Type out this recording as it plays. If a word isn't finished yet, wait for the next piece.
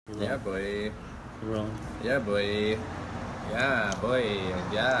Yeah, boy. Rolling. Yeah, boy. Yeah, boy.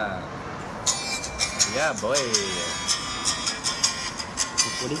 Yeah. Yeah, boy.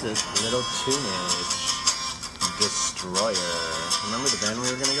 What is this? Little Tunage. Destroyer. Remember the band we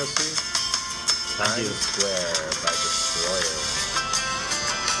were gonna go see? I do. Times Square by Destroyer.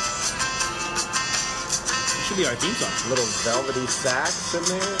 It should be our theme song. Little velvety sax in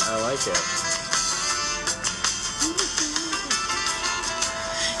there. I like it.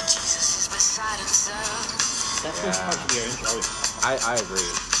 That first part should be our intro. I agree.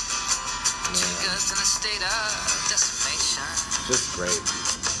 Just great.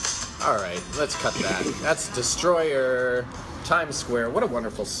 All right, let's cut that. That's Destroyer, Times Square. What a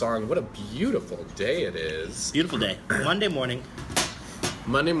wonderful song. What a beautiful day it is. Beautiful day. Monday morning,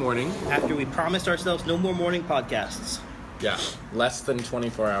 Monday morning. after we promised ourselves no more morning podcasts. Yeah, less than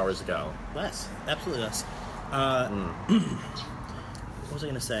 24 hours ago. Less. Absolutely less. What was I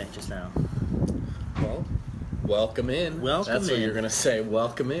going to say just now? Well, welcome in. Welcome That's what in. you're going to say.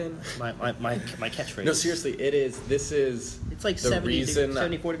 Welcome in. My catchphrase. No, seriously, this is It's like the 70 reason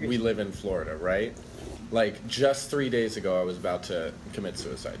 74 degrees. we live in Florida, right? Like, just 3 days ago, I was about to commit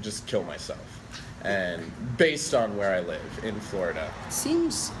suicide, just kill myself. And based on where I live in Florida.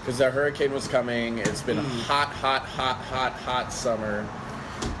 Seems... Because the hurricane was coming, it's been hot summer.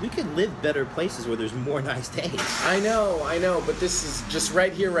 We could live better places where there's more nice days. I know, but this is just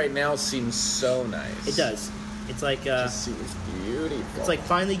right here, right now seems so nice. It does. It's like It just seems beautiful. it's like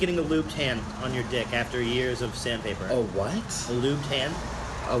finally getting a lubed hand on your dick after years of sandpaper. A what? A lubed hand?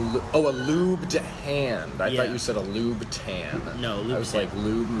 A lubed hand. I Yeah. thought you said a lube tan. No, lube I was tan. like,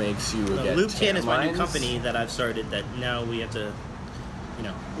 lube makes you No, get Lube Tan is my new lines? company that I've started that now we have to,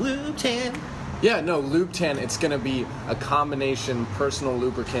 Lube Tan. Yeah, no, lube tan. It's going to be a combination personal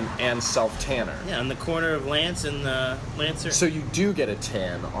lubricant and self-tanner. Yeah, on the corner of Lance and Lancer. So you do get a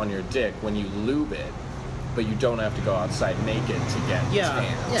tan on your dick when you lube it, but you don't have to go outside naked to get yeah,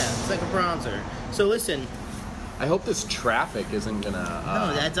 tans. yeah, it's like a bronzer. So listen, I hope this traffic isn't going to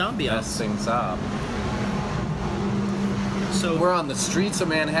no, that's ambiance. mess things up. So We're on the streets of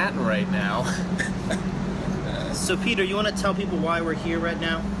Manhattan right now. So Peter, you want to tell people why we're here right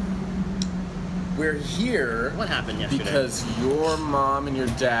now? We're here What happened yesterday? because your mom and your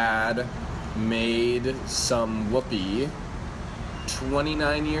dad made some whoopee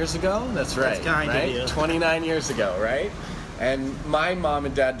 29 years ago? That's right. kind of right? you. 29 years ago, right? And my mom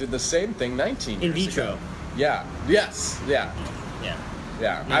and dad did the same thing 19 In years vitro. ago. Yeah. Yes. Yeah. Yeah.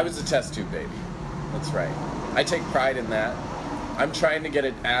 Yeah. I was a test tube baby. That's right. I take pride in that. I'm trying to get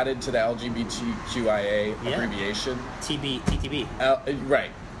it added to the LGBTQIA Yeah. abbreviation. TTB.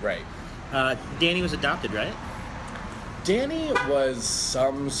 Right. Danny was adopted, right? Danny was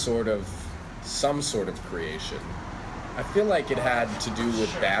some sort of creation. I feel like it had to do with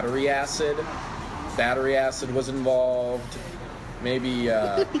battery acid. Battery acid was involved. Maybe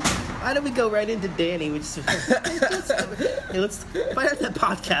Why don't we go right into Danny? Let's fire that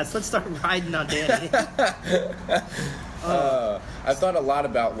podcast. Let's start riding on Danny. I thought a lot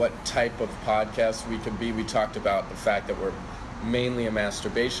about what type of podcast we could be. We talked about the fact that we're mainly a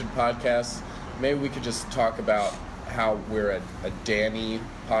masturbation podcast. Maybe we could just talk about how we're a Danny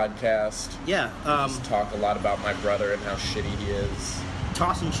podcast. Yeah. Just talk a lot about my brother and how shitty he is.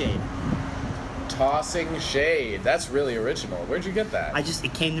 Toss and shade. Tossing shade. That's really original. Where'd you get that?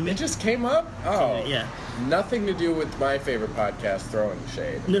 It came to me. It just came up? Oh. Yeah. Nothing to do with my favorite podcast, Throwing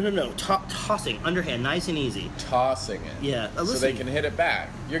Shade. No. Tossing, underhand, nice and easy. Tossing it. Yeah. So Listen, they can hit it back.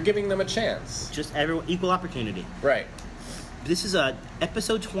 You're giving them a chance. just everyone equal opportunity. Right. This is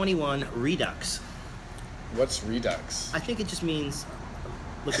episode 21, Redux. What's Redux? I think it just means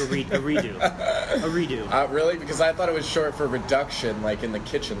like a redo. A redo. Really? Because I thought it was short for reduction, like in the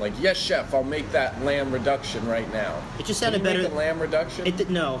kitchen. Like, yes, chef, I'll make that lamb reduction right now. It just Can sounded you better. make a lamb reduction?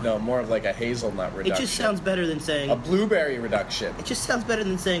 No. No, more of like a hazelnut It reduction. just sounds better than saying. A blueberry reduction. It just sounds better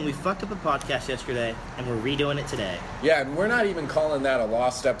than saying we fucked up a podcast yesterday and we're redoing it today. Yeah, and we're not even calling that a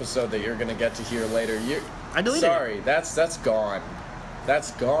lost episode that you're going to get to hear later. I deleted it. Sorry, that's gone.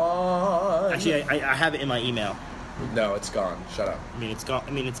 That's gone. Actually, I have it in my email. No, it's gone. Shut up. It's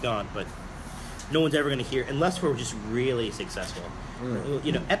gone, but no one's ever going to hear unless we're just really successful.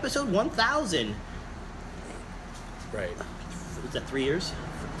 Episode 1000. Right. Was that 3 years?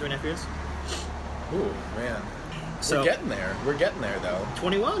 3.5 years? Ooh, man. So- We're getting there. We're getting there, though.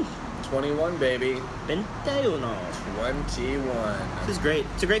 21. 21, baby. 21. 21. This is great.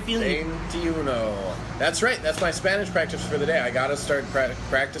 It's a great feeling. 21. That's right. That's my Spanish practice for the day. I got to start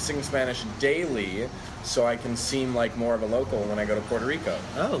practicing Spanish daily so I can seem like more of a local when I go to Puerto Rico.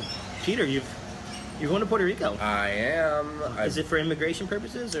 Oh, Peter, you've You're going to Puerto Rico. I am. Is it for immigration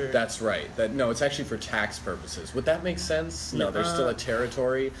purposes, or? That's right. No, it's actually for tax purposes. Would that make sense? No, there's still a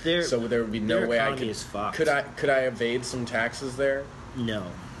territory, so there would be no way I could. Is fucked. Could I evade some taxes there? No.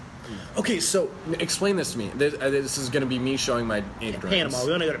 Okay, so explain this to me. This is going to be me showing my ignorance. Panama.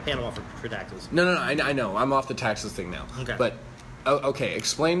 We want to go to Panama for taxes. No. I know. I'm off the taxes thing now. Okay. But okay,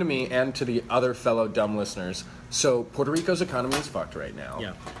 explain to me and to the other fellow dumb listeners. So Puerto Rico's economy is fucked right now.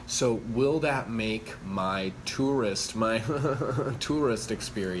 Yeah. So will that make my tourist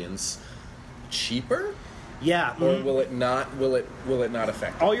experience cheaper? Yeah. Or will it not? Will it not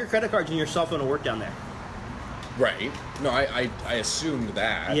affect it? All your credit cards and your cell phone will work down there. Right. No, I assumed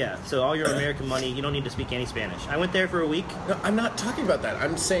that. Yeah. So all your American money, you don't need to speak any Spanish. I went there for a week. No, I'm not talking about that.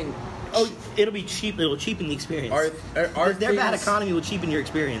 I'm saying. Oh, it'll be cheap. It'll cheapen the experience. Their bad economy will cheapen your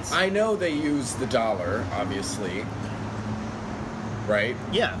experience. I know they use the dollar, obviously. Right?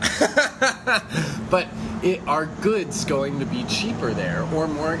 Yeah. But are goods going to be cheaper there or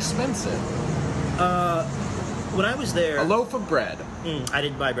more expensive? When I was there, a loaf of bread. I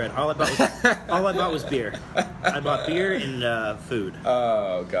didn't buy bread. All I bought was beer. I bought beer and food.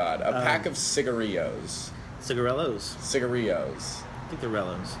 Oh God! A pack of cigarillos. Cigarillos. Cigarillos. I think they're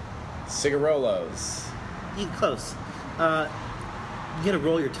Rellos. Cigarillos. You get close. You gotta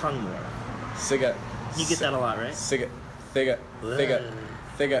roll your tongue more. You get that a lot, right? Thigalillos.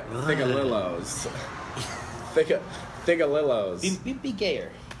 Thigalillos. Be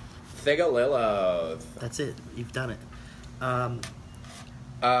gayer. Thigalillos. That's it. You've done it.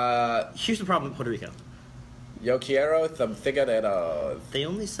 Here's the problem with Puerto Rico. Yo quiero some thigalillos. They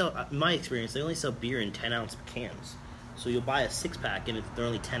only sell, in my experience, they only sell beer in 10-ounce cans. So you'll buy a 6-pack and they're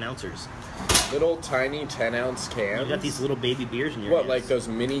only 10 ounces. Little tiny 10-ounce cans? You got these little baby beers in your hands. What, like those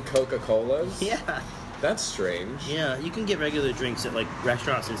mini Coca-Colas? Yeah. That's strange. Yeah, you can get regular drinks at like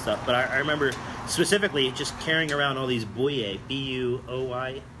restaurants and stuff, but I remember specifically just carrying around all these Boye,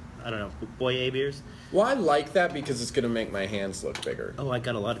 B-U-O-Y, I don't know, Boye beers. Well, I like that because it's going to make my hands look bigger. Oh, I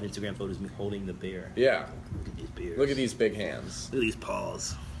got a lot of Instagram photos of me holding the beer. Yeah. Look at these beers. Look at these big hands. Look at these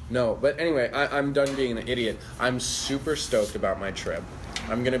paws. No, but anyway, I'm done being an idiot. I'm super stoked about my trip.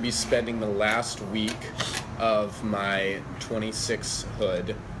 I'm going to be spending the last week of my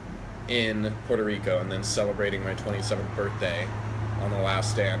 26hood in Puerto Rico and then celebrating my 27th birthday on the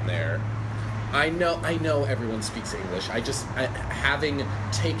last day I'm there. I know everyone speaks English. Having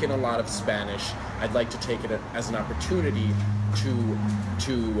taken a lot of Spanish, I'd like to take it as an opportunity to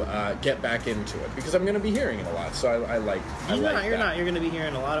get back into it because I'm going to be hearing it a lot. So I like that. You're not. You're going to be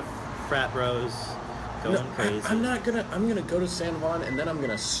hearing a lot of frat bros going crazy. I'm gonna go to San Juan and then I'm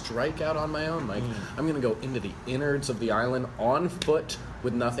gonna strike out on my own. Like I'm gonna go into the innards of the island on foot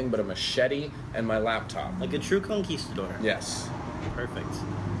with nothing but a machete and my laptop. Like a true conquistador. Yes. Perfect.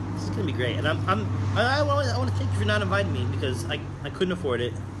 This is gonna be great, and I want to thank you for not inviting me because I couldn't afford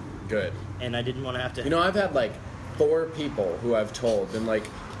it. Good. And I didn't want to have to. You know, I've had like 4 people who I've told been like,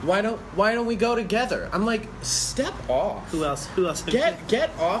 why don't we go together? I'm like, step off. Who else? Get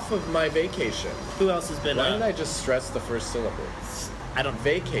off of my vacation. Who else has been? Why did I just stress the first syllable? I don't.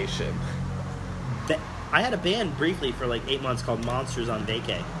 Vacation. I had a band briefly for like 8 months called Monsters on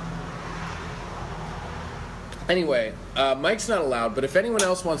Vacay. Anyway, Mike's not allowed, but if anyone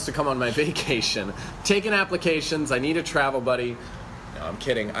else wants to come on my vacation, taking applications. I need a travel buddy. No, I'm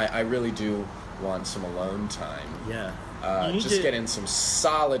kidding. I really do want some alone time. Yeah. Just get in some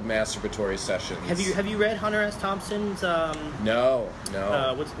solid masturbatory sessions. Have you read Hunter S. Thompson's? No.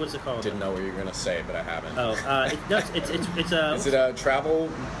 What's it called? Didn't know what you were gonna say, but I haven't. Oh, it's a. Is it a travel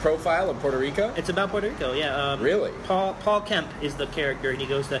profile of Puerto Rico? It's about Puerto Rico. Yeah. Really? Paul Kemp is the character, and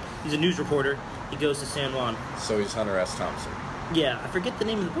he's a news reporter. He goes to San Juan. So he's Hunter S. Thompson. Yeah, I forget the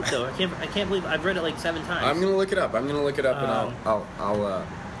name of the book though. I can't believe I've read it like 7 times. I'm gonna look it up. And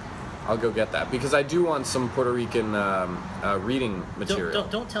I'll go get that because I do want some Puerto Rican reading material.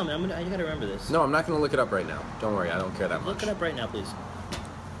 Don't tell me. I gotta remember this. No, I'm not gonna look it up right now. Don't worry, I don't care that much. Look it up right now, please.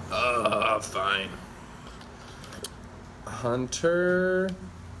 Fine. Hunter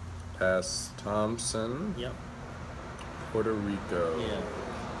S. Thompson. Yep. Puerto Rico. Yeah.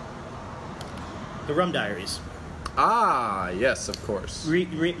 The Rum Diaries. Ah, yes, of course.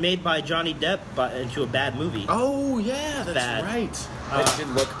 Made by Johnny Depp into a bad movie. Oh, yeah, that's bad. Right. It did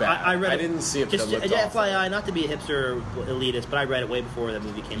look bad. I didn't see it, but it looked awful. FYI, not to be a hipster or elitist, but I read it way before that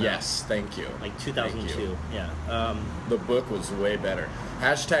movie came out. Yes, thank you. Like 2002, yeah. The book was way better.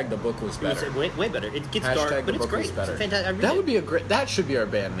 Hashtag the book was better. It was way better. It gets Hashtag dark, but it's great. Was better. It's fantastic. That would be that should be our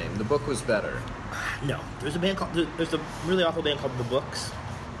band name. The book was better. No. There's a really awful band called The Books.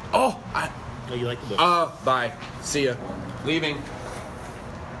 Oh, you like The Books? Bye. See ya. Leaving.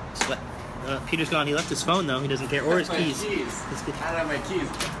 Sweat. Peter's gone. He left his phone though. He doesn't care, or his My keys. keys. His key- I don't have my keys.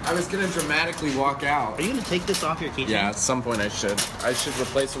 I was gonna dramatically walk out. Are you gonna take this off your keychain? Yeah, at some point I should. I should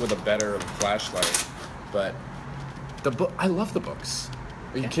replace it with a better flashlight. But the book, I love the books.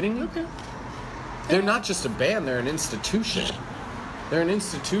 Are you kidding me? Okay. They're not just a band; they're an institution. They're an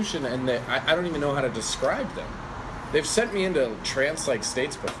institution, and I don't even know how to describe them. They've sent me into trance-like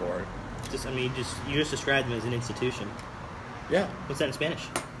states before. You just described them as an institution. Yeah, What's that in Spanish?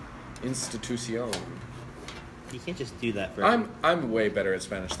 institución. You can't just do that for. I'm way better at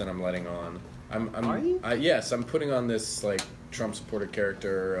Spanish than I'm letting on. Are you? Yes, I'm putting on this like Trump supporter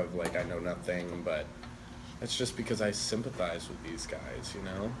character of like I know nothing, but it's just because I sympathize with these guys. You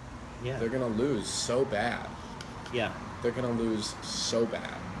know, Yeah. they're gonna lose so bad. Yeah. They're gonna lose so bad.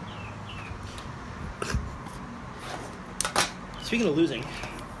 Speaking of losing,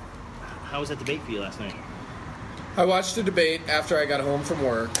 how was that debate for you last night? I watched a debate after I got home from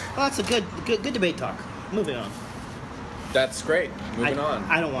work. Well, that's a good debate talk. Moving on. That's great. Moving on.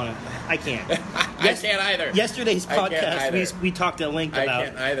 I don't want to. I can't. I can't either. Yesterday's I can't podcast, either. we talked at length I about.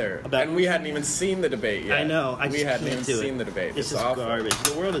 can't either. About, And we hadn't even seen the debate yet. I know. I just we hadn't can't even do seen it. the debate. This It's is awful. garbage.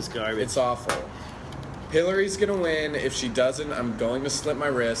 The world is garbage. It's awful. Hillary's gonna win. If she doesn't, I'm going to slit my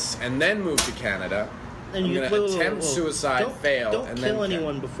wrists and then move to Canada. And I'm you- gonna whoa, whoa, whoa, attempt whoa. suicide, Don't- fail, Don't and kill then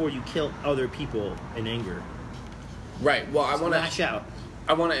anyone before you kill other people in anger. Right. Well, I want Lash to. out.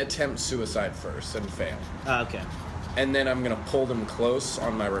 I want to attempt suicide first and fail, Okay. and then I'm gonna pull them close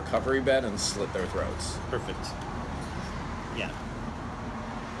on my recovery bed and slit their throats. Perfect. Yeah.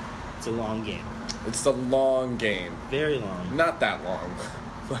 It's a long game. It's the long game. Very long. Not that long,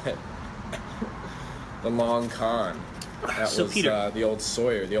 but the long con. That So, was Peter- the old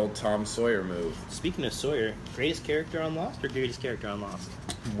Sawyer, the old Tom Sawyer move. Speaking of Sawyer, greatest character on Lost or greatest character on Lost?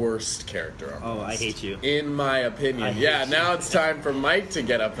 Worst character on Oh, Lost. I hate you. In my opinion. I hate Yeah, you. now it's time for Mike to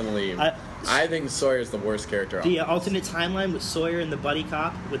get up and leave. I think Sawyer's the worst character on The Lost. alternate timeline with Sawyer and the buddy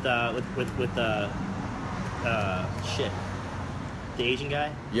cop with shit, the Asian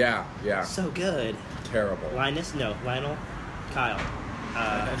guy. Yeah, yeah. So good. Terrible. Linus, no, Lionel, Kyle.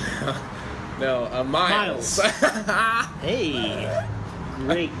 No, Miles. Hey,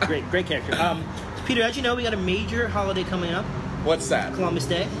 great character. Peter, as you know, we got a major holiday coming up, What's that? Columbus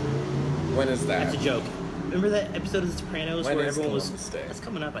Day. When is that? That's a joke. Remember that episode of The Sopranos When where is everyone Columbus was? Day? That's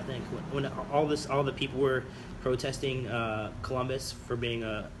coming up, I think. When all the people were protesting Columbus for being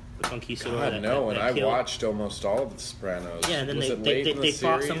a conquistador. God, no, and I killed. watched almost all of The Sopranos. Yeah, and then was they it late in the they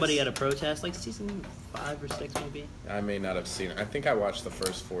fought series? somebody at a protest, like season 5 or 6 maybe. I may not have seen it. I think I watched the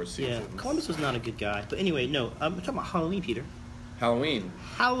first 4 Yeah, seasons. Columbus was not a good guy. But anyway, no, I'm talking about Halloween, Peter. Halloween.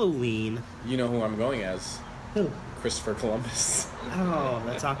 Halloween. You know who I'm going as? Who? Christopher Columbus. Oh,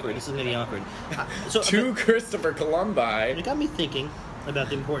 that's awkward. This is gonna be awkward. So To Christopher but Columbi. it got me thinking about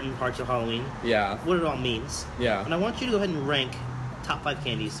the important parts of Halloween, Yeah. what it all means. Yeah. And I want you to go ahead and rank top 5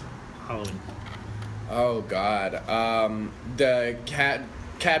 candies Halloween. Oh God. The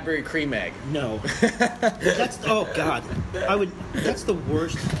Cadbury cream egg. No, that's God. That's the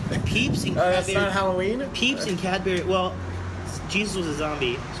worst. Peeps and That's Cadbury. not Halloween. Peeps and Cadbury. Well, Jesus was a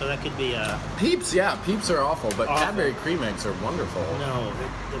zombie, so that could be Peeps, yeah, Peeps are awful, but Awful. Cadbury cream eggs are wonderful. no,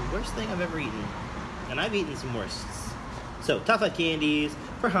 the worst thing I've ever eaten, and I've eaten some worse. So top 5 candies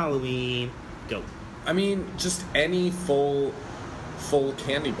for Halloween. Go. I mean, just any full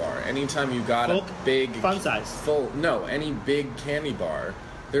candy bar. Anytime you got Full- a big fun size. any big candy bar,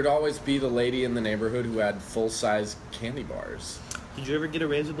 there'd always be the lady in the neighborhood who had full size candy bars. Did you ever get a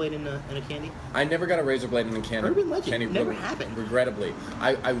razor blade in a candy? I never got a razor blade in a candy. Urban legend. Candy Never happened. Regrettably,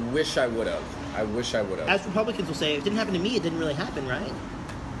 I wish I would have. I wish I would have. As Republicans will say, if it didn't happen to me, it didn't really happen, right?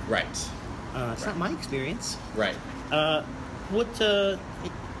 Right. It's not my experience. Right. What?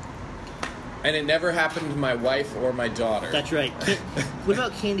 And it never happened to my wife or my daughter. That's right. What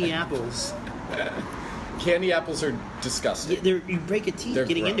about candy apples? Candy apples are disgusting. You break a teeth They're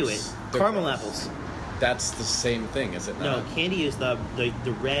getting into it. gross. They're Caramel gross. apples. That's the same thing, is it No, not? candy is the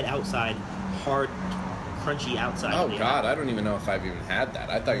red outside, hard, crunchy outside. Oh of the God, I don't even know if I've even had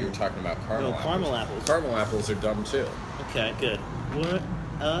that. I thought you were talking about caramel No, apples. caramel apples. Caramel apples are dumb too. Okay, good. What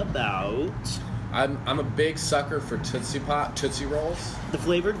about I'm a big sucker for Tootsie Rolls. the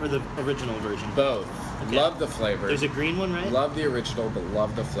flavored or the original version? Both. Okay. Love the flavored. There's a green one, right? Love the original, but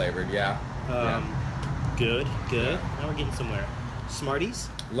love the flavored. Yeah. Yeah. Good. Now we're getting somewhere. Smarties,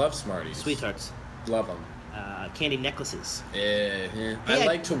 Love Smarties. sweethearts, Love them. candy necklaces. I I-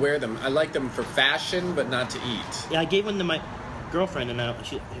 like to wear them. I like them for fashion, but not to eat. Yeah, I gave one to my girlfriend, and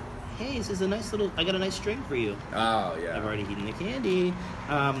she, hey, this is a nice little. I got a nice string for you. Oh yeah. I've already eaten the candy.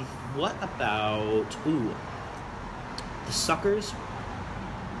 What about the suckers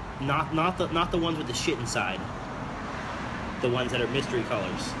Not the ones with the shit inside. The ones that are mystery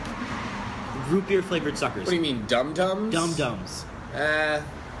colors. Root beer flavored suckers. What do you mean, Dum-Dums? Dum-Dums.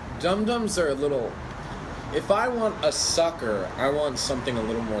 Dum-Dums are a little... If I want a sucker, I want something a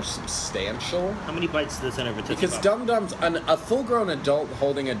little more substantial. How many bites to the center of a Tootsie Because Pop? Dum-Dums, a full-grown adult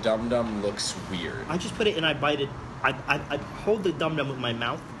holding a Dum-Dum looks weird. I just put it and I bite it. I hold the Dum-Dum with my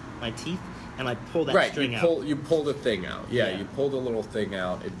mouth, my teeth, and I pull that string out. You pull the thing out. Yeah, Yeah. you pull the little thing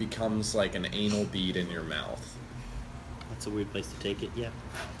out. It becomes like an anal bead in your mouth. That's a weird place to take it, yeah.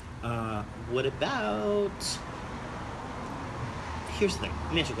 What about... Here's the thing.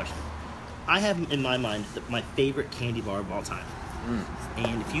 Let me ask you a question. I have in my mind my favorite candy bar of all time.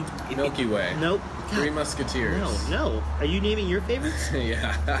 And if Milky Way. Nope. Three Musketeers. No. Are you naming your favorites?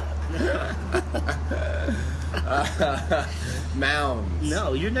 Yeah. Mounds.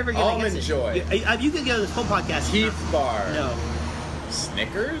 No, you're never going to Almond guess it. Joy. You could go this whole podcast. Heath Bar. No.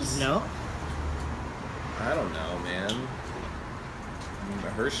 Snickers? No. I don't know, man.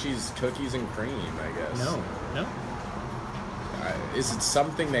 Hershey's Cookies and Cream, I guess. No. Is it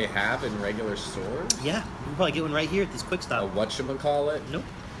something they have in regular stores? Yeah, you can probably get one right here at this Quick A Stop. whatchamacallit? Nope.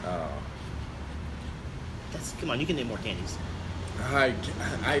 Oh. Come on, you can name more candies. I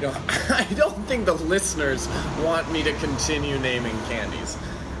don't think the listeners want me to continue naming candies.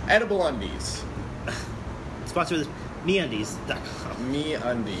 Edible Undies. Sponsored with MeUndies.com. Me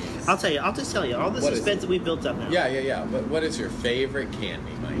Undies. I'll just tell you, all the What is suspense it? that we've built up now. Yeah. But what is your favorite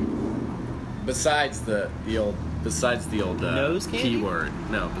candy, Mike? Besides the old Nose candy? P word.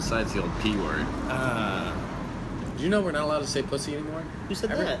 No, besides the old P word. Do you know we're not allowed to say pussy anymore? Who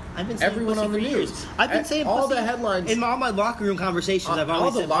said that? I've been saying everyone pussy on the for news. years. I've been saying all pussy the headlines in all my locker room conversations. I've all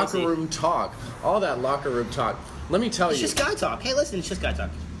always the said locker pussy. room talk, all that locker room talk. Let me tell It's you, just guy talk. Hey, listen, it's just guy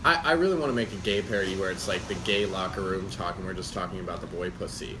talk. I really want to make a gay parody where it's like the gay locker room talk, and we're just talking about the boy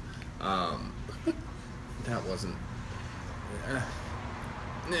pussy. That wasn't.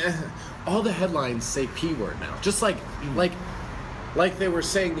 All the headlines say P word now, just like they were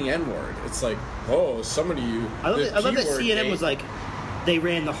saying the N word. It's like, oh, somebody you. I love that P-word CNN gay. was like, they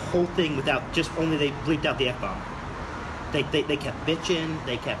ran the whole thing without only they bleeped out the F bomb. They kept bitching.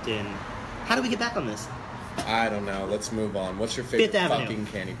 They kept in. How do we get back on this? I don't know. Let's move on. What's your favorite Fifth Avenue. fucking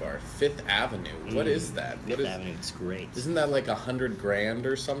candy bar? Fifth Avenue. What is that? Fifth Avenue. It's great. Isn't that like $100,000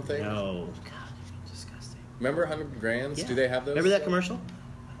 or something? No, God, disgusting. Remember $100,000? Yeah. Do they have those? Remember that commercial?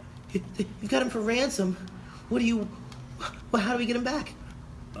 You got him for ransom. How do we get him back?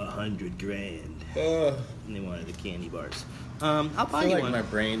 $100,000. Ugh. And they wanted the candy bars. I'll I buy feel you like one. my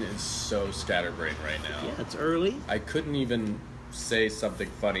brain is so scatterbrained right now. Yeah, it's early. I couldn't even say something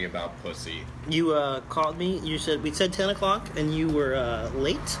funny about pussy. You called me. We said 10 o'clock, and you were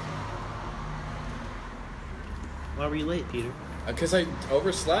late. Why were you late, Peter? Because I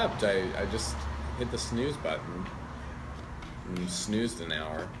overslept. I just hit the snooze button and snoozed an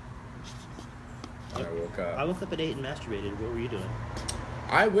hour. And I woke up. I woke up at 8 and masturbated. What were you doing?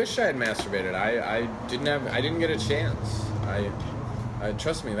 I wish I had masturbated. I didn't get a chance. I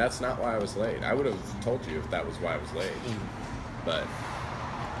trust me, that's not why I was late. I would have told you if that was why I was late. But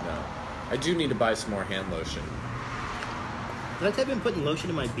no. I do need to buy some more hand lotion. Did I tell you I've been putting lotion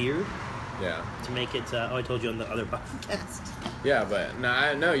in my beard Yeah. to make it? I told you on the other podcast. Yeah, but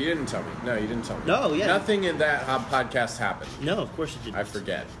no, you didn't tell me. No, you didn't tell me. No, yeah. Nothing in that podcast happened. No, of course it didn't. I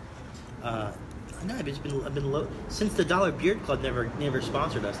forget. No, I've been low since the Dollar Beard Club never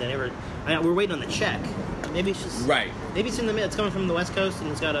sponsored us. We're waiting on the check. Maybe it's just Right. Maybe it's in the mail. It's coming from the West Coast,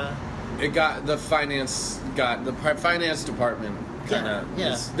 and it's got a. The finance department kind of.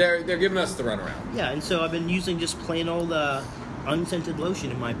 Yeah. They're giving us the runaround. Yeah, and so I've been using just plain old unscented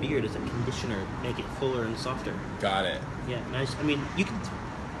lotion in my beard as a conditioner, to make it fuller and softer. Got it. Yeah, nice. I mean, you can.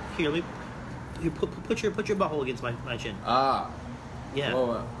 Here, let me. Put your butthole against my chin. Ah. Yeah.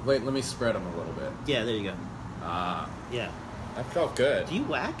 Well, wait. Let me spread them a little bit. Yeah, there you go. Ah. Yeah. That felt good. Do you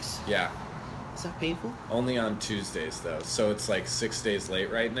wax? Yeah. Is that painful? Only on Tuesdays though, so it's like 6 days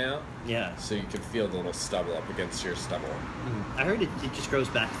late right now. Yeah. So you can feel the little stubble up against your stubble. I heard it just grows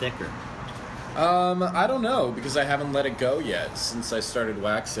back thicker. I don't know because I haven't let it go yet since I started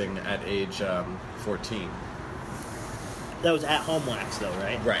waxing at age 14. That was at home wax, though,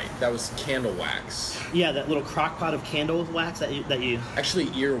 right? Right. That was candle wax. Yeah, that little crock pot of candle wax that you. Actually,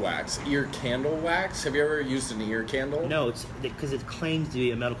 ear wax, ear candle wax. Have you ever used an ear candle? No, it's because it claims to be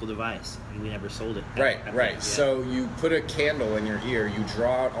a medical device, and we never sold it. Right. Yeah. So you put a candle in your ear, you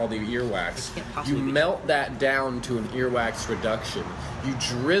draw out all the earwax, It can't you possibly be- melt that down to an earwax reduction, you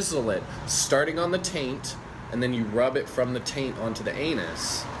drizzle it starting on the taint, and then you rub it from the taint onto the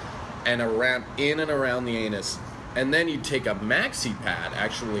anus, and in and around the anus And then you take a maxi pad,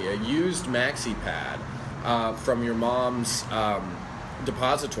 actually a used maxi pad, from your mom's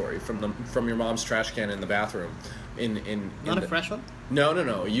depository, from your mom's trash can in the bathroom. Not a fresh one? No,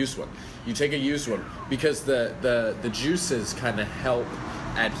 a used one. You take a used one because the juices kind of help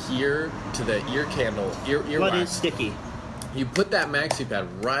adhere to the ear Blood wax. is sticky. You put that maxi pad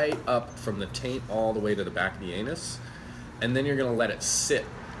right up from the taint all the way to the back of the anus, and then you're going to let it sit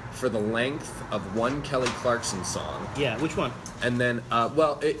for the length of one Kelly Clarkson song. Yeah, which one? And then,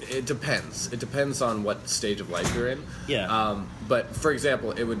 it depends. It depends on what stage of life you're in. Yeah. But for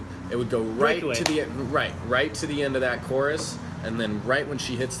example, it would go right Breakaway. to the right to the end of that chorus, and then right when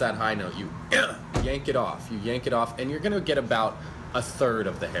she hits that high note, you yank it off. You yank it off, and you're gonna get about a third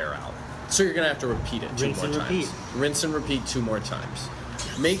of the hair out. So you're gonna have to repeat it two more times. Rinse and repeat 2 more times.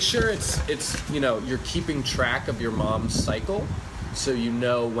 Make sure it's you're keeping track of your mom's cycle, so you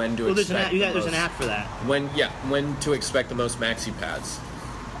know when to expect. There's an app for that. When to expect the most maxi pads.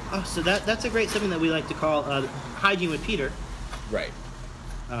 Oh, so that's a great something that we like to call hygiene with Peter. Right.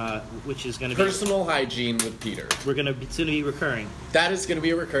 Which is going to be personal hygiene with Peter. We're going to soon be recurring. That is going to be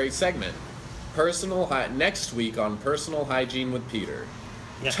a recurring segment. Next week on personal hygiene with Peter.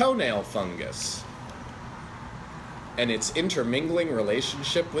 Yep. Toenail fungus and its intermingling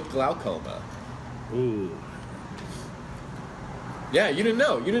relationship with glaucoma. Ooh. Yeah, you didn't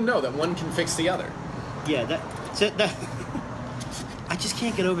know that one can fix the other. Yeah, that I just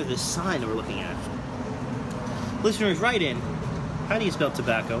can't get over this sign that we're looking at. Listeners, write in. How do you spell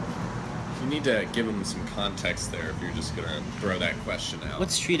tobacco? You need to give them some context there if you're just going to throw that question out. What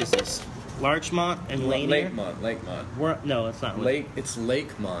street is this? Larchmont and Lanier? Lakemont. No, it's not. It's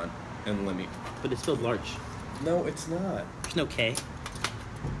Lakemont and Lanier. But it's spelled Larch. No, it's not. There's no K.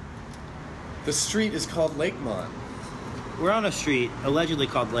 The street is called Lakemont. We're on a street allegedly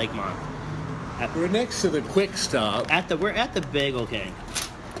called Lakemont. We're next to the Quick Stop. We're at the Bagel King,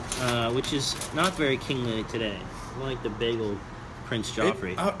 which is not very kingly today. More like the Bagel Prince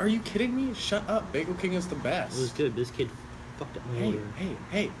Joffrey. Are you kidding me? Shut up. Bagel King is the best. It was good. This kid fucked up my order.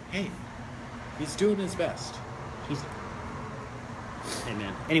 Hey. He's doing his best. Hey,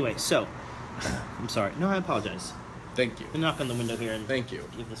 man. Anyway, so, I'm sorry. No, I apologize. Thank you. I'll knock on the window here and thank you.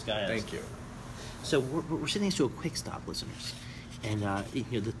 Give this guy a... Thank you. So, we're sitting next to a Quick Stop, listeners. And,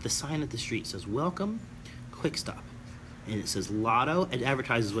 the sign at the street says, "Welcome, Quick Stop." And it says Lotto. It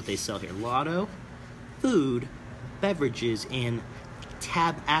advertises what they sell here. Lotto, food, beverages, and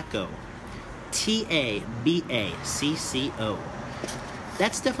tabacco. Tabacco.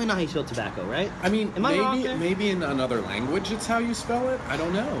 That's definitely not how you spell tobacco, right? I mean, Am I wrong there? Maybe in another language it's how you spell it. I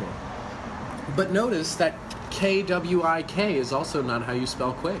don't know. But notice that KWIK is also not how you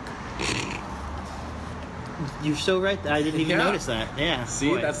spell quick. You're so right. I didn't even notice that. Yeah. See,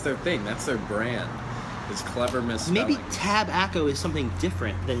 boy. That's their thing. That's their brand. It's clever misspelling. Maybe tabacco is something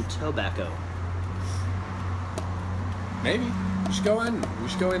different than tobacco. Maybe. We should go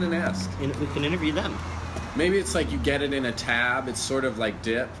in and ask. And we can interview them. Maybe it's like you get it in a tab. It's sort of like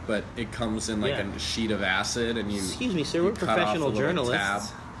dip, but it comes in like a sheet of acid, and you. Excuse me, sir. We're professional journalists. Tab.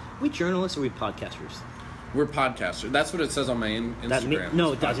 We journalists or we podcasters? We're podcasters. That's what it says on my Instagram.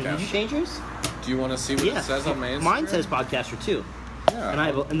 No, it doesn't. Did you change yours? Do you want to see what it says on my Instagram? Mine says podcaster too.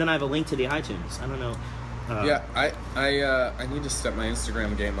 Yeah. And then I have a link to the iTunes. I don't know. Yeah, I need to step my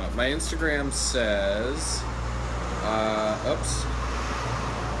Instagram game up. My Instagram says, oops.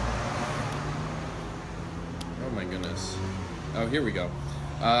 Oh my goodness. Oh, here we go.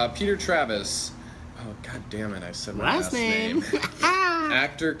 Peter Travis. Oh, god damn it! I said my last name.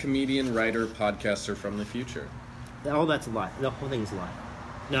 Actor, comedian, writer, podcaster from the future. Oh, that's a lie. The whole thing's a lie.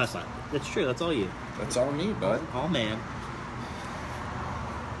 No, it's not. That's true. That's all you. That's all me, bud. All man.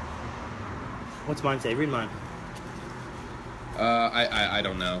 What's mine say? Read mine. I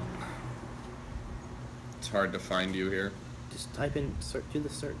don't know. It's hard to find you here. Just type in, do the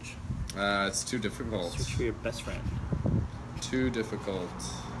search. It's too difficult. Search for your best friend. Too difficult.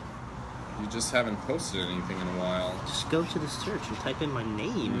 You just haven't posted anything in a while. Just go to the search and type in my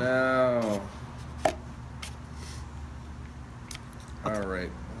name. No. Alright.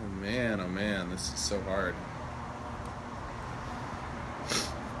 Oh man, this is so hard.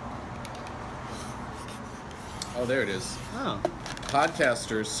 Oh, there it is. Oh.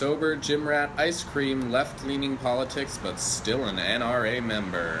 Podcaster, sober, gym rat, ice cream, left-leaning politics, but still an NRA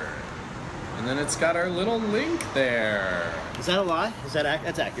member. And then it's got our little link there. Is that a lie?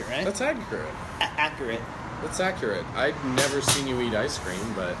 That's accurate, right? That's accurate. Accurate. That's accurate. I've never seen you eat ice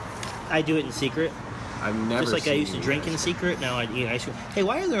cream, but I do it in secret. I've never Just like seen I used you to drink eat in ice cream. secret, now I eat ice cream. Hey,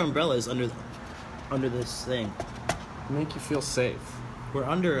 why are there umbrellas under this thing? Make you feel safe. We're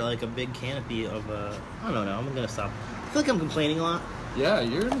under like a big canopy of I don't know. I'm gonna stop. I feel like I'm complaining a lot. Yeah,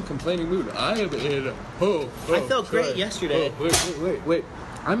 you're in a complaining mood. I am in. I felt great yesterday. Wait.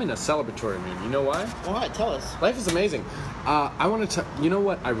 I'm in a celebratory mood. You know why? Why? Tell us. Life is amazing. I want to. You know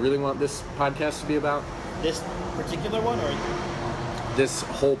what? I really want this podcast to be about. This particular one, or this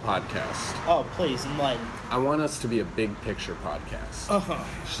whole podcast. Oh, please enlighten. I want us to be a big picture podcast.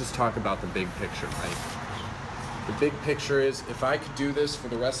 Let's just talk about the big picture, Mike. The big picture is, if I could do this for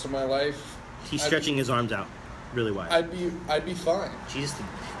the rest of my life, he's stretching his arms out really wide. I'd be fine.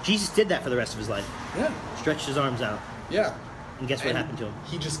 Jesus did that for the rest of his life. Yeah. Stretched his arms out. Yeah. And guess what happened to him?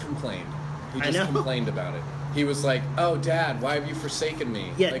 He just complained. He I just know. complained about it. He was like, "Oh, Dad, why have you forsaken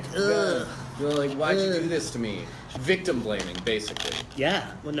me? Yeah. Like, like, why'd you do this to me?" Victim blaming, basically.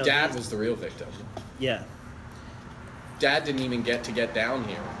 Yeah. Well, no. Dad was the real victim. Yeah. Dad didn't even get down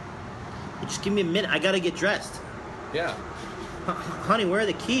here. Just give me a minute. I gotta get dressed. Yeah. Honey, where are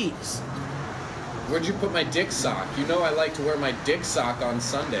the keys? Where'd you put my dick sock? You know I like to wear my dick sock on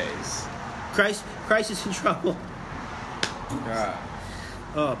Sundays. Christ is in trouble. God.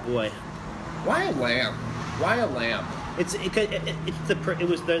 Oh boy. Why a lamb? Why a lamb? They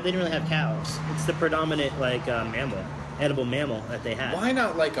didn't really have cows. It's the predominant edible mammal that they had. Why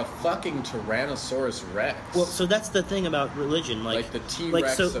not like a fucking Tyrannosaurus Rex? Well, so that's the thing about religion, like the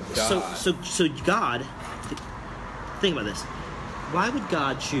T-Rex of God. So God. Think about this. Why would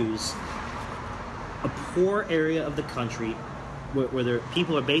God choose a poor area of the country where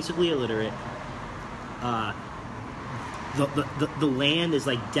people are basically illiterate? The land is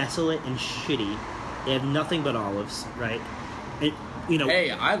like desolate and shitty. They have nothing but olives, right? And,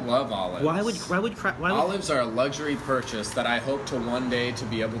 hey, I love olives. Why would olives are a luxury purchase that I hope to one day to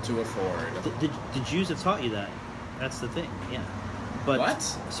be able to afford. The Jews have taught you that. That's the thing. Yeah. But what?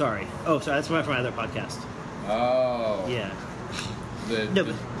 Sorry. Oh, sorry. That's from my other podcast. Oh. Yeah.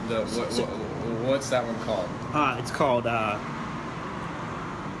 What's that one called? It's called. I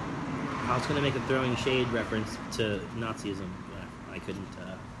was going to make a throwing shade reference to Nazism, but I couldn't.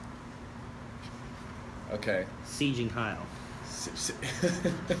 Okay. Sieging Heil.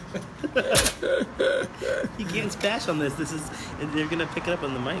 You can't spash on this. They're gonna pick it up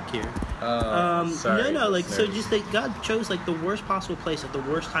on the mic here. Sorry. No. So just like God chose like the worst possible place at the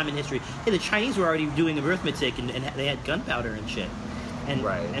worst time in history. Hey, the Chinese were already doing arithmetic and they had gunpowder and shit. And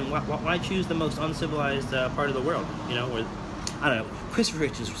right. And why choose the most uncivilized part of the world? Where I don't know. Christopher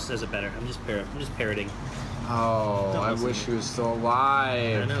Hitchens says it better. I'm just parroting. Oh, I wish he was still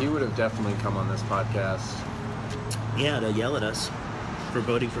alive. I know. He would have definitely come on this podcast. Yeah, to yell at us for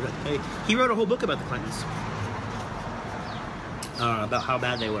voting for. Hey, he wrote a whole book about the Clintons, about how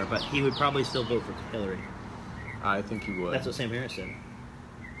bad they were, but he would probably still vote for Hillary. I think he would. That's what Sam Harris said.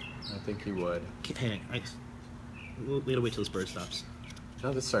 I think he would. Hang on, we gotta wait till this bird stops.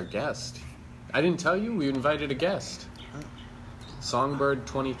 No, this is our guest. I didn't tell you we invited a guest. Songbird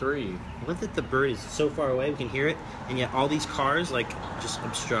 23. What if the bird is so far away we can hear it, and yet all these cars just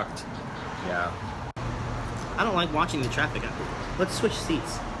obstruct? Yeah. I don't like watching the traffic. Let's switch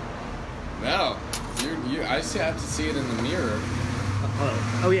seats. No, I have to see it in the mirror.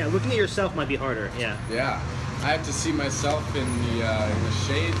 Oh yeah, looking at yourself might be harder. Yeah. Yeah, I have to see myself in the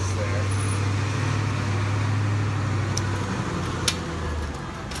shades there.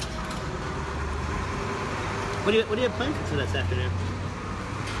 What do you have planned for this afternoon?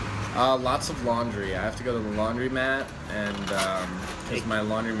 Lots of laundry. I have to go to the laundromat, and because my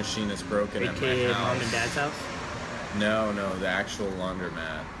laundry machine is broken at my house. Mom and Dad's house? No, the actual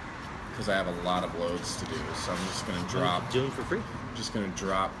laundromat. Because I have a lot of loads to do, so I'm just gonna drop. Do them for free. I'm just gonna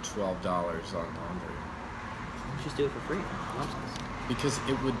drop $12 on laundry. Just do it for free. Mom's house. Because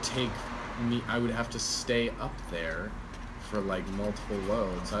it would take me. I would have to stay up there for like multiple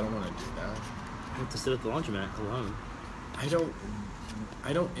loads. I don't want to do that. I have to sit at the laundromat alone.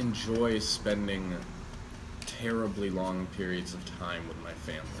 I don't enjoy spending terribly long periods of time with my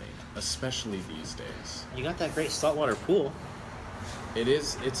family, especially these days. You got that great saltwater pool.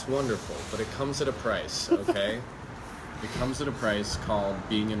 It's wonderful, but it comes at a price, okay? It comes at a price called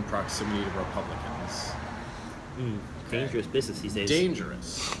being in proximity to Republicans. Dangerous business these days.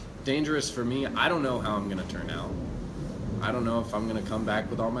 Dangerous for me. I don't know how I'm going to turn out. I don't know if I'm going to come back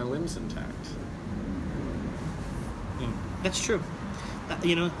with all my limbs intact. That's true.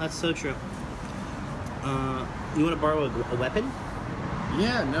 That's so true. You want to borrow a weapon?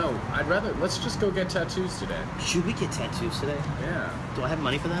 Yeah, no. Let's just go get tattoos today. Should we get tattoos today? Yeah. Do I have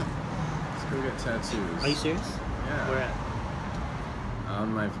money for that? Let's go get tattoos. Are you serious? Yeah. Where at?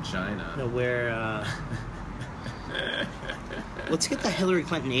 On my vagina. No, where, Let's get the Hillary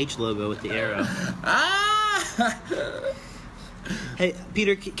Clinton H logo with the arrow. Hey,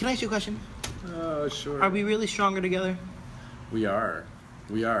 Peter, can I ask you a question? Oh, sure. Are we really stronger together? We are.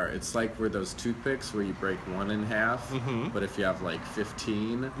 We are. It's like we're those toothpicks where you break one in half, but if you have like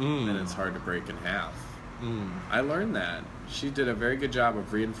 15, then it's hard to break in half. I learned that. She did a very good job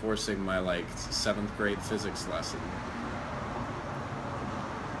of reinforcing my like 7th grade physics lesson.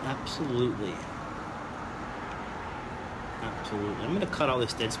 Absolutely. Absolutely. I'm going to cut all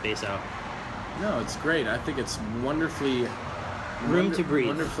this dead space out. No, it's great. I think it's wonderfully... Room to breathe.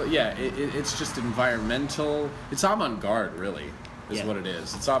 Wonderful. Yeah, it's just environmental. It's avant-garde, really, is what it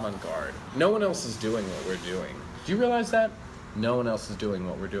is. It's avant-garde. No one else is doing what we're doing. Do you realize that? No one else is doing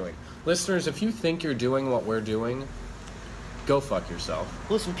what we're doing. Listeners, if you think you're doing what we're doing, go fuck yourself.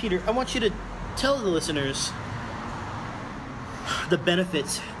 Listen, Peter, I want you to tell the listeners the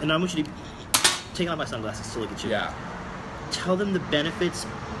benefits, and I want you to take off my sunglasses to look at you. Yeah. Tell them the benefits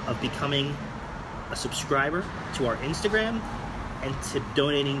of becoming a subscriber to our Instagram and to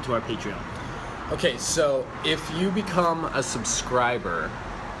donating to our Patreon. Okay, so if you become a subscriber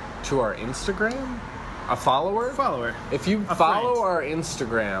to our Instagram, a follower? If you follow our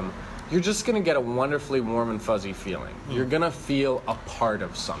Instagram, you're just going to get a wonderfully warm and fuzzy feeling. You're going to feel a part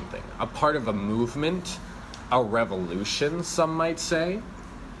of something, a part of a movement, a revolution, some might say,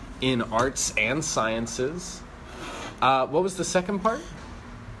 in arts and sciences. What was the second part?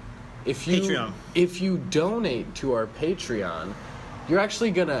 Patreon. If you donate to our Patreon, you're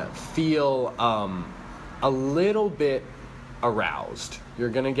actually gonna feel a little bit aroused. You're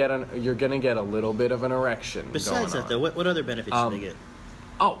gonna get a little bit of an erection. Besides that, though, what other benefits do they get?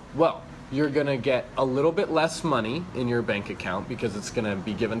 Oh, well, you're gonna get a little bit less money in your bank account because it's gonna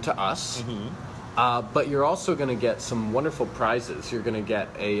be given to us. But you're also gonna get some wonderful prizes. You're gonna get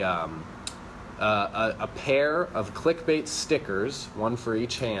a pair of clickbait stickers, one for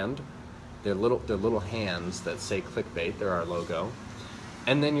each hand. They're little hands that say clickbait. They're our logo.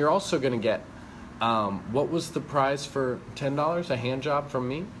 And then you're also going to get, what was the prize for $10? A hand job from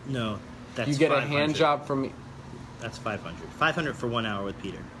me? No, that's you get $500. a hand job from me. That's $500. $500 for 1 hour with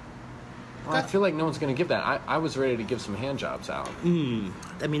Peter. Well, I feel like no one's going to give that. I was ready to give some hand jobs out.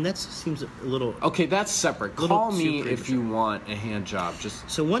 I mean, that seems a little... Okay, that's separate. Call me if you want a hand job.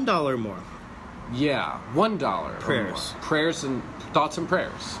 So $1 more. Yeah, $1. Prayers. Prayers and thoughts and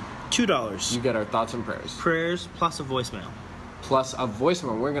prayers. $2. You get our thoughts and prayers. Prayers plus a voicemail. Plus a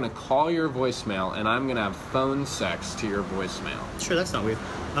voicemail. We're going to call your voicemail, and I'm going to have phone sex to your voicemail. Sure, that's not weird.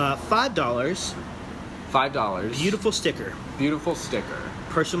 $5. $5. Beautiful sticker. Beautiful sticker.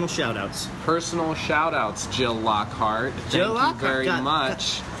 Personal shout-outs. Personal shout-outs, Jill Lockhart. Jill Lockhart. Thank you very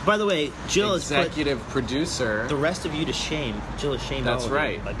much. By the way, Jill is executive producer. The rest of you to shame. Jill is shamed. That's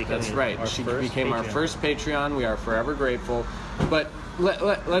right. That's right. She became our first Patreon. We are forever grateful. But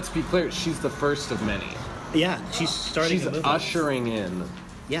let's be clear. She's the first of many. Yeah, she's starting. She's ushering in.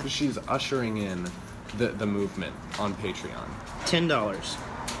 Yeah, she's ushering in the movement on Patreon. $10.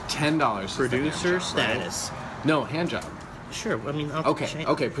 $10. Producer status. Right? No, hand job. Sure. I mean,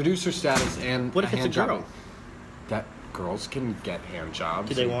 okay. Producer status and what if it's a girl? Job. That girls can get hand jobs.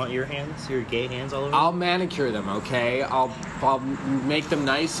 Do they want your hands, your gay hands all over? I'll manicure them. Okay, I'll make them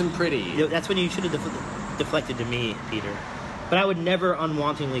nice and pretty. That's when you should have deflected to me, Peter. But I would never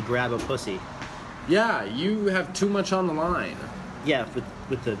unwantingly grab a pussy. Yeah, you have too much on the line. Yeah,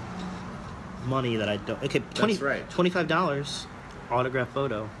 with the money that I don't. Okay, that's right. $25 autograph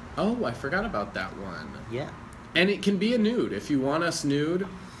photo. Oh, I forgot about that one. Yeah. And it can be a nude. If you want us nude,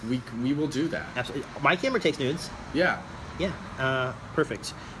 we will do that. Absolutely. My camera takes nudes. Yeah. Yeah.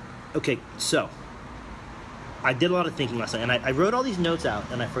 Perfect. Okay, so I did a lot of thinking last night, and I wrote all these notes out,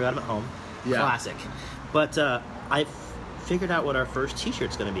 and I forgot them at home. Yeah. Classic. But I figured out what our first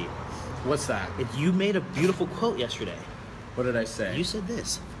T-shirt's going to be. What's that? You made a beautiful quote yesterday. What did I say? You said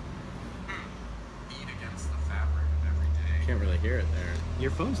this. Beat against the fabric of every day. Can't really hear it there.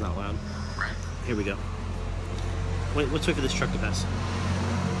 Your phone's not loud. Right. Here we go. Wait, let's wait for this truck to pass.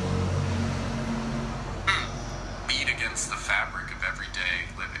 Beat against the fabric of everyday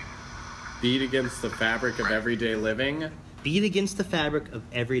living. Beat against the fabric of everyday living? Beat against the fabric of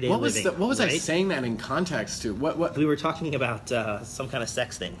everyday living. What was right? I saying that in context to? What? We were talking about some kind of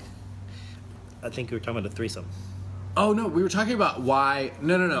sex thing. I think we were talking about a threesome. Oh, no, we were talking about why...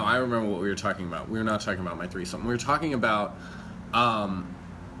 No, I remember what we were talking about. We were not talking about my threesome. We were talking about...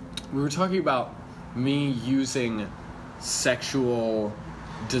 me using sexual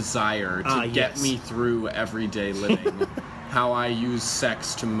desire to get me through everyday living. How I use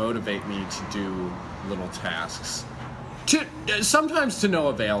sex to motivate me to do little tasks. Sometimes to no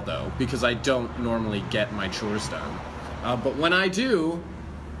avail, though, because I don't normally get my chores done. But when I do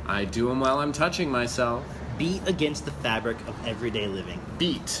them while I'm touching myself. beat against the fabric of everyday living.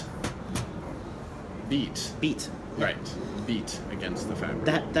 Beat. Beat. Right. Beat against the fabric.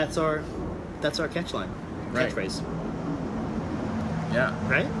 That's our catchline. Right. Catchphrase. Yeah.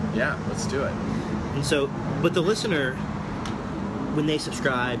 Right? Yeah, let's do it. And so, but the listener, when they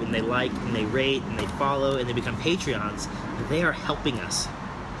subscribe and they like and they rate and they follow and they become Patreons, they are helping us.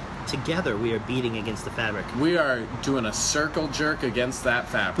 Together, we are beating against the fabric. We are doing a circle jerk against that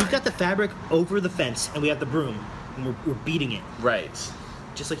fabric. We've got the fabric over the fence, and we have the broom, and we're beating it. Right.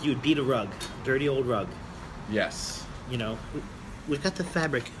 Just like you would beat a rug, dirty old rug. Yes. You know, we've got the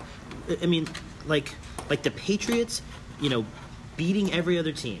fabric. I mean, like the Patriots, you know, beating every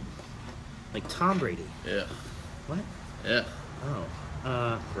other team. Like Tom Brady. Yeah. What? Yeah.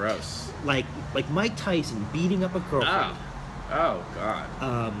 Oh. Gross. Like Mike Tyson beating up a girlfriend. Oh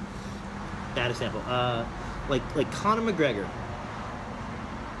God. Bad example. Like Conor McGregor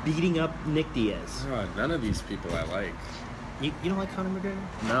beating up Nick Diaz. Oh, none of these people I like. You don't like Conor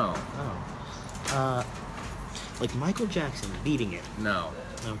McGregor? No. Oh. Like Michael Jackson beating it. No.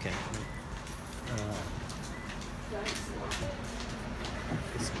 Okay.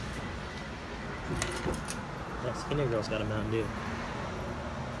 That skinny girl's got a Mountain Dew.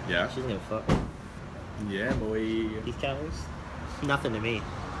 Yeah. She's gonna fuck. Yeah, boy. These calories? Nothing to me.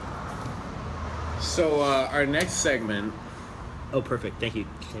 So our next segment Oh, perfect. Thank you,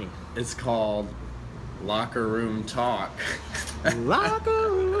 Kenny. is called Locker Room Talk. Locker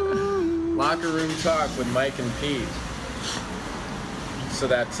room. Locker Room Talk with Mike and Pete. So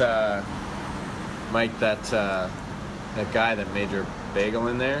that's Mike, that guy that made your bagel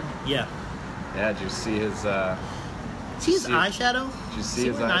in there. Yeah. Yeah, did you see his? See his see- eyeshadow? Did you see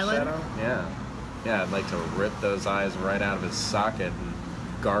his wearing eyeshadow? eyeliner? Yeah. Yeah, I'd like to rip those eyes right out of his socket and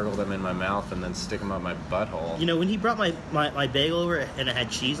gargle them in my mouth and then stick them up my butthole. You know, when he brought my bagel over and it had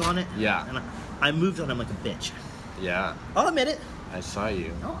cheese on it, Yeah. and I moved on him like a bitch. Yeah, I'll admit it. I saw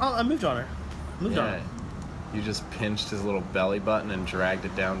you. I moved on her. Moved on Yeah. her. You just pinched his little belly button and dragged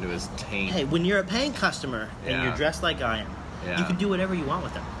it down to his taint. Hey, when you're a paying customer and Yeah. you're dressed like I am, Yeah. you can do whatever you want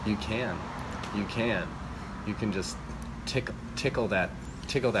with them. You can. You can. You can just tickle that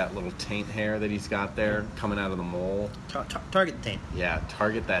little taint hair that he's got there coming out of the mole. Target the taint. Yeah,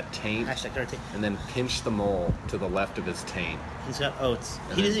 target that taint. Hashtag target taint. And then pinch the mole to the left of his taint. He's got oats.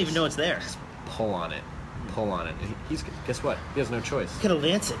 And He then doesn't even know it's there. Pull on it. Pull on it. And he's guess what? He has no choice. He's gonna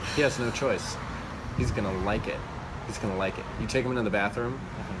lance it. He has no choice. He's gonna like it. He's gonna like it. You take him into the bathroom,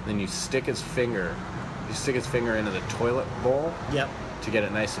 then you stick his finger into the toilet bowl Yep. to get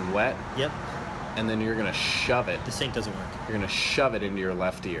it nice and wet, Yep. and then you're gonna shove it. The sink doesn't work. You're gonna shove it into your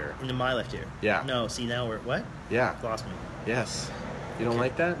left ear. Into my left ear. Yeah. No, see now we're what? Yeah. Lost me. Yes. You don't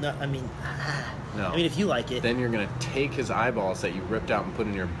like that? No, I mean, No. I mean, if you like it. Then you're gonna take his eyeballs that you ripped out and put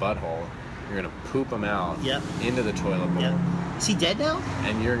in your butthole. You're gonna poop them out Yep. into the toilet bowl, Yep. Is he dead now?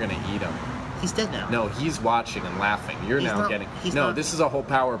 and you're gonna eat them. He's dead now. No, he's watching and laughing. You're He's now not- getting. he's No, not- this is a whole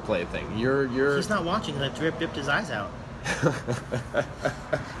power play thing. You're. He's not watching because I ripped his eyes out.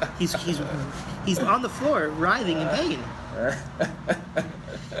 He's on the floor writhing in pain.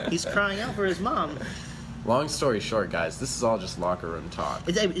 He's crying out for his mom. Long story short, guys, this is all just locker room talk.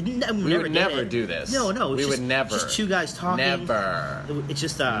 We We would never do this. No, it's We just, would never. Just two guys talking. Never. It's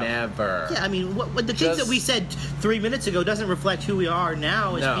just Never. Yeah, I mean, what the things Just- that we said 3 minutes ago doesn't reflect who we are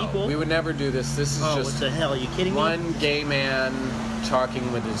now as No, people. we would never do this. This is Oh, what just the hell? Are you kidding me? one gay man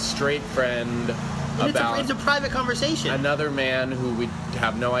talking with his straight friend And about it's a private conversation. another man who we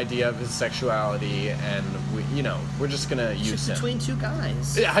have no idea of his sexuality, and we're just gonna It's use just him. between two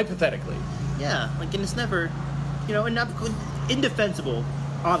guys. Yeah, hypothetically. Yeah, like, and it's never, and not indefensible,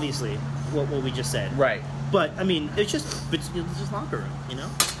 obviously, what we just said. Right. But I mean, it's just locker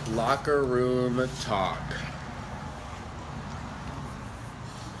room, Locker room talk.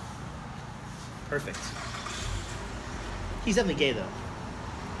 Perfect. He's definitely gay though.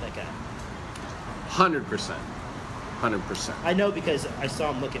 That guy. 100%. 100%. I know because I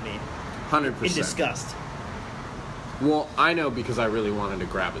saw him look at me 100%. in disgust. Well, I know because I really wanted to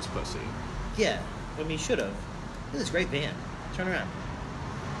grab his pussy. Yeah, I mean, he should have. Look at this great van. Turn around.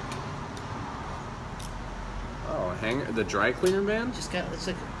 Oh, the dry cleaner van? It's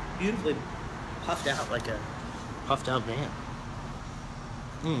like beautifully puffed out, like a puffed out van.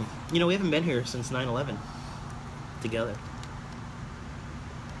 We haven't been here since 9/11 together.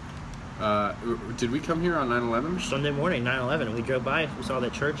 Did we come here on 9/11? Sunday morning, 9/11, and we drove by. We saw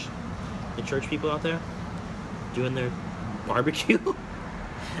that church, the church people out there doing their barbecue.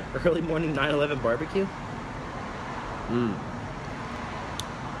 Early morning 9/11 barbecue.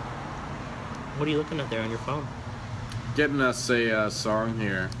 What are you looking at there on your phone? Getting us a song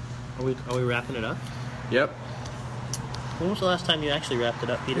here. Are we wrapping it up? Yep. When was the last time you actually wrapped it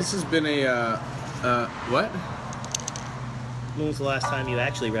up, Peter? This has been a, what? When was the last time you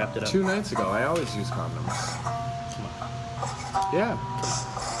actually wrapped it up? 2 nights ago. I always use condoms. Come on. Yeah.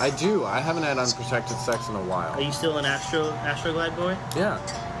 I do. I haven't had unprotected sex in a while. Are you still an Astroglide boy? Yeah.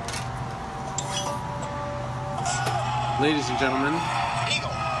 Ladies and gentlemen,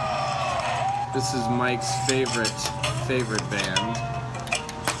 this is Mike's favorite band.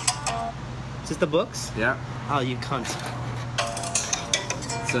 Is this the Books? Yeah. Oh, you cunt.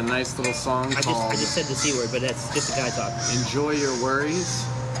 It's a nice little song I called just said the C word, but that's just a guy talking. Enjoy Your Worries.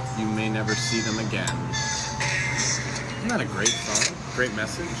 You may never see them again. Isn't that a great song? Great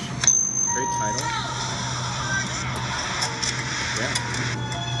message. Great title. Yeah.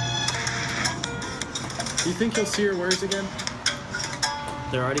 Do you think you'll see your worries again?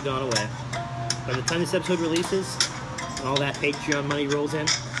 They're already gone away. By the time this episode releases, and all that Patreon money rolls in, I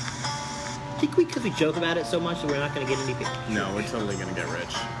think because we joke about it so much that we're not going to get any Patreon. No, we're totally gonna get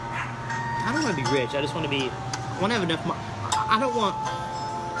rich. I don't want to be rich. I just want to be. I want to have enough money. I don't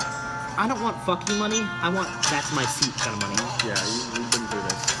want fuck you money. I want that's my seat kind of money. Yeah, you've been through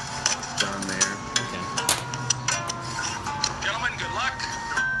this, John Mayer. Okay. Gentlemen, good luck.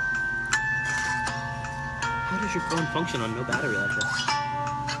 How does your phone function on no battery like this?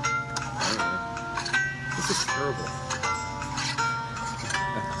 This is terrible.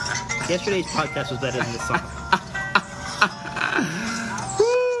 Yesterday's podcast was better than this song.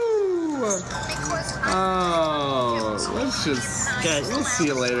 Oh, let's just... Guys, we'll see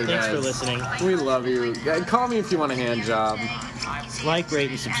you later, thanks guys. for listening. We love you. Call me if you want a hand job. Like,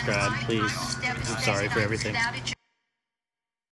 rate, and subscribe, please. I'm sorry for everything.